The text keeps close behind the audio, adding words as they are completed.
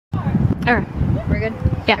Alright. We're good?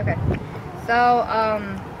 Yeah. Okay. So,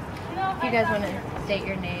 if you guys want to state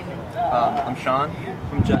your name. I'm Sean.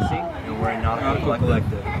 I'm Jesse. And we're in Nautical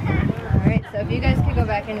Collective. Alright, so if you guys could go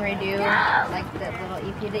back and redo like the little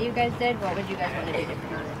EP that you guys did, what would you guys want to do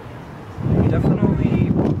differently?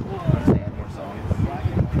 Definitely, I'd say add more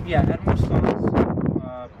songs. yeah, add more songs.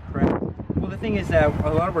 Well, the thing is that a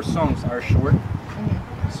lot of our songs are short,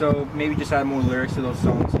 so maybe just add more lyrics to those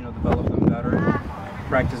songs, you know, develop them better,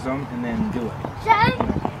 practice them, and then do it. Jay,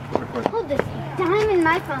 Record. hold this dime in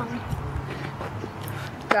my phone.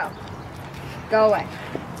 Go. Go away.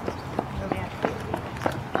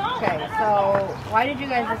 Okay, so why did you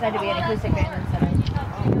guys decide to be an acoustic band instead of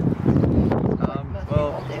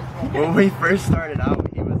Well, when we first started out,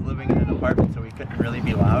 he was living in an apartment, so we couldn't really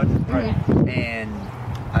be loud. Right. And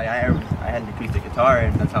I had an acoustic guitar,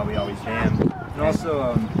 and that's how we always jammed. And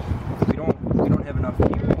also, we don't have enough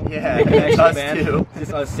people. Yeah, in the actual us band. too.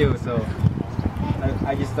 Just us too. So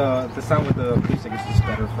I just the sound with the acoustic is just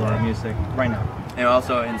better for our music right now. And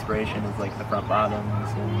also, inspiration is like the front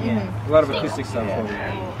bottoms. And, Yeah, a lot of acoustic stuff.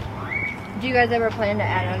 Yeah. Do you guys ever plan to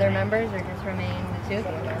add other members or just remain the two?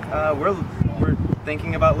 We're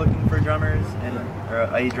thinking about looking for drummers or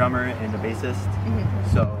a drummer and a bassist,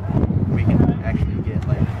 so we can actually get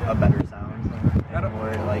like a better sound and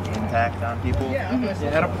more like impact on people. Yeah,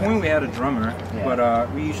 at a point we had a drummer, but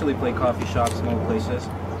we usually play coffee shops, small places,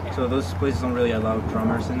 so those places don't really allow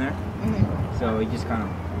drummers in there. So we just kind of,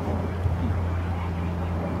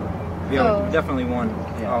 we definitely want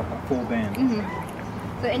a full band.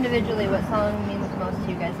 So individually, what song means most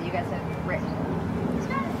to you guys that you guys have written?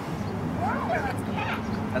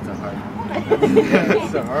 That's a hard one. Yeah,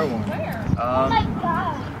 it's a hard one.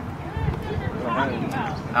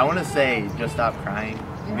 I want to say "Just Stop Crying"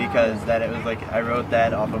 because that it was like I wrote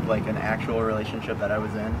that off of like an actual relationship that I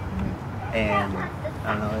was in, and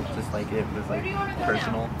I don't know, it's just like it was like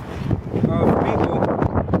personal. For me,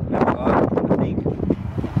 I think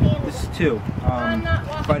this is two.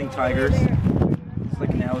 Fighting Tigers. It's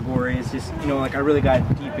like an allegory. It's just, you know, like I really got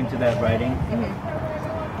deep into that writing.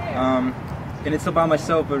 And it's about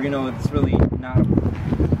myself, but you know, it's really not.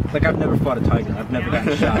 Like I've never fought a tiger. I've never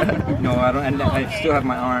gotten shot. You know, I don't. And I still have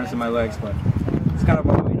my arms and my legs, but it's kind of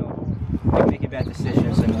about, you know, like making bad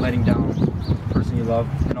decisions and letting down the person you love.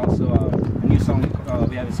 And also a new song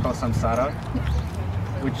we have is called Samsara,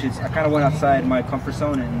 which is I kind of went outside my comfort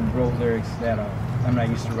zone and wrote lyrics that I'm not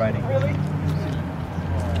used to writing.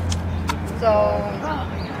 So,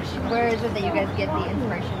 where is it that you guys get the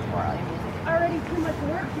inspiration for all your music? Already too much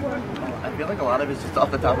work for me. I feel like a lot of it's just off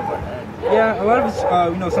the top of our head. Yeah, a lot of it's,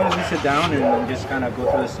 you know, sometimes we sit down and just kind of go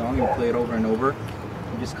through the song and play it over and over.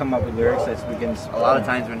 And just come up with lyrics that begins. A lot of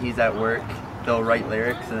times when he's at work, he'll write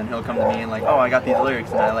lyrics and then he'll come to me and like, oh, I got these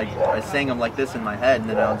lyrics, and I sang them like this in my head, and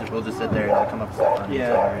then we'll just sit there and I'll come up with stuff on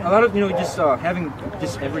Yeah, a lot of, you know, just having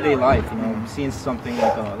just everyday life, you know, seeing something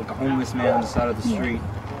like a homeless man on the side of the street,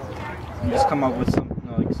 and just come up with some,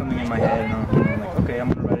 you know, like something in my head, and I'm like, okay,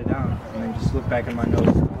 I'm gonna write it down, and then just look back at my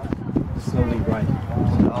notes, and slowly write.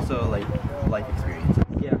 Also, like life experiences.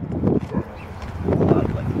 Yeah. A lot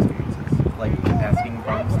of life experiences. Like asking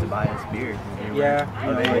punks to buy us beer. Yeah,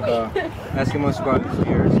 you know, like asking us about his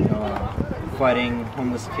years, you know, fighting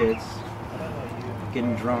homeless kids,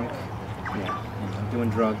 getting drunk, you know, doing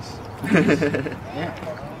drugs. Yeah.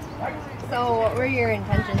 So, what were your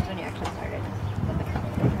intentions when you actually started?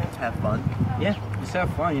 Have fun. Yeah, just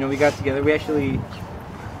have fun. You know, we got together. We actually,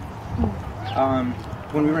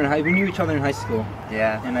 when we were we knew each other in high school.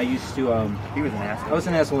 Yeah. And I used to, He was an asshole. I was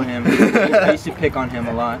an asshole to him. I used to pick on him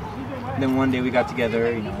a lot. And then one day we got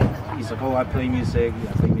together, you know, he's like, oh, I play music.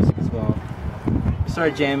 I play music as well. We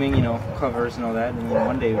started jamming, you know, covers and all that. And then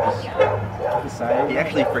one day we just decided. He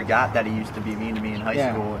actually forgot that he used to be mean to me in high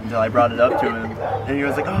Yeah. school until I brought it up to him. And he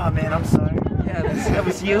was like, oh man, I'm sorry. Yeah, that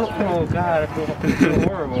was you? Oh God, I feel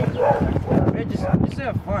horrible. Yeah, just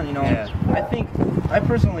have fun, you know. Yeah. I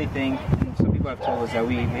personally think, and some people have told us that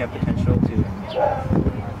we have potential to,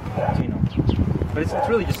 you know, but it's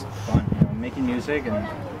really just fun, you know, making music and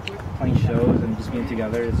playing shows and just being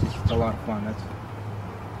together. It's a lot of fun. That's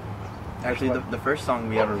Actually, the first song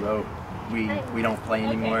we ever wrote, we don't play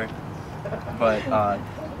anymore, but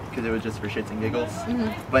because it was just for shits and giggles.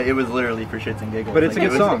 But it was literally for shits and giggles. But it's a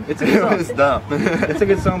good song. It's a good song. It was dumb. It's a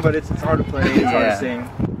good song, but it's hard to play. It's hard to sing.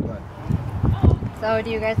 But. So, do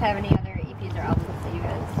you guys have any other EPs or albums that you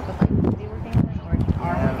guys would like to be working on or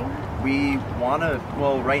are working on? We want to,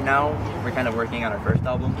 well, right now we're kind of working on our first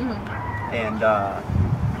album, and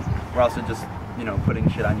we're also just, you know, putting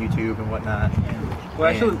shit on YouTube and whatnot. Well,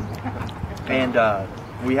 actually, and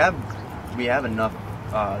we have enough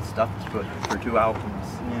stuff to put for 2 albums,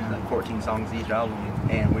 like 14 songs each album,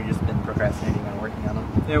 and we've just been procrastinating on working on them.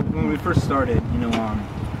 Yeah, when we first started, you know,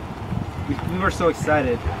 we were so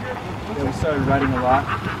excited that we started writing a lot.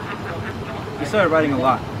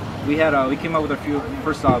 We had we came out with our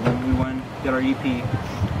first album. We went did our EP,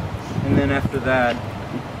 and then after that,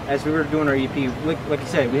 as we were doing our EP, like you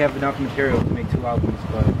said, we have enough material to make 2 albums,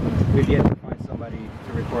 but we've yet to find somebody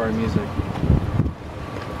to record our music.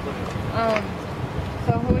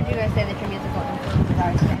 So who would you guys say that your musical influences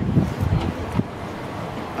are today?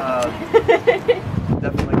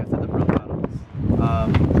 Definitely, like I said, the Front Bottoms.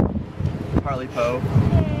 Harley Poe.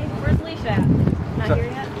 Hey, where's Alicia? Not So, here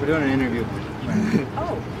yet? we're doing an interview.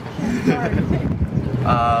 Oh, sorry.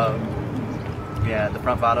 Yeah, the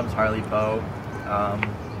Front Bottoms, Harley Poe.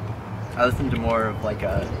 I listen to more of like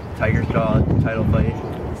a Tiger's Jaw, Title Fight,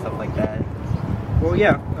 stuff like that. Well,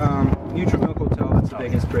 yeah, Neutral Milk Hotel, that's a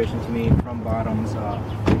big inspiration to me, from Bottoms.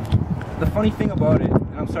 The funny thing about it,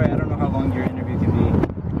 and I'm sorry, I don't know how long your interview can be.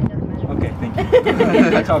 Okay, thank you.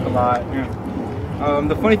 I talk a lot. Yeah.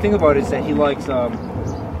 The funny thing about it is that he likes pop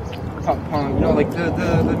punk, you know, like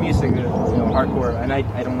the music, you know, hardcore, and I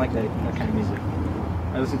don't like that kind of music.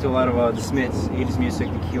 I listen to a lot of the Smiths, 80s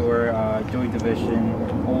music, The Cure, Joy Division,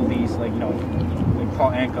 oldies, like, you know, like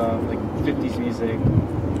Paul Anka, like 50s music.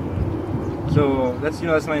 So that's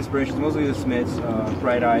my inspiration. Mostly the Smiths,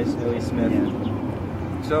 Bright Eyes, Elliott Smith. Yeah.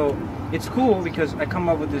 So it's cool because I come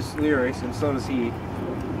up with these lyrics, and so does he.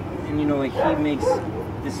 And you know, like he makes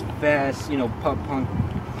this fast, you know, pop punk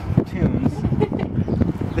tunes.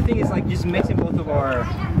 The thing is, like, just mixing both of our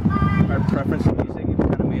preference for music, we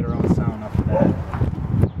kind of made our own sound after that.